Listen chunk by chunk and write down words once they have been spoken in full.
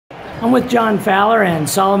I'm with John Fowler and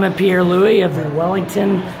Solomon Pierre-Louis of the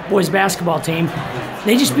Wellington boys basketball team.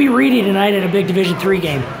 They just beat Reedy tonight in a big Division III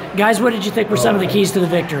game. Guys, what did you think were some of the keys to the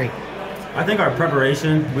victory? I think our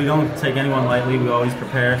preparation. We don't take anyone lightly. We always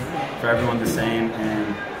prepare for everyone the same.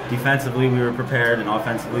 And defensively, we were prepared, and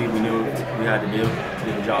offensively, we knew what we had to do to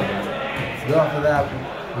get the job done. So after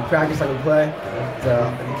that, we practice like we play.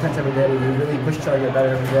 We intense every day. We really push each other to get better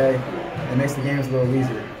every day. It makes the games a little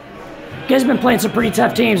easier. You guys have been playing some pretty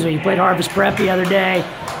tough teams. You played Harvest Prep the other day.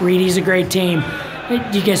 Reedy's a great team.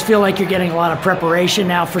 Do you guys feel like you're getting a lot of preparation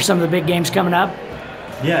now for some of the big games coming up?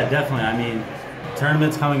 Yeah, definitely. I mean,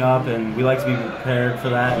 tournaments coming up, and we like to be prepared for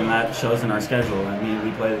that, and that shows in our schedule. I mean,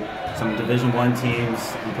 we play some Division I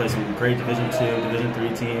teams, we play some great Division II, Division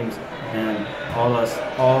III teams, and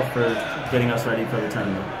all for getting us ready for the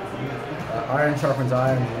tournament. Iron sharpens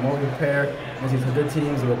iron. The more we prepare, we see some good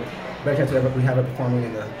teams, the better chance we have of performing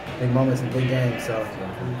in the big moments and big games. So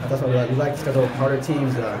that's what we like. We like to schedule harder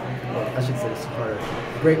teams. I should say harder,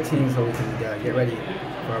 great teams, so we can get ready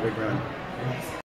for our big run.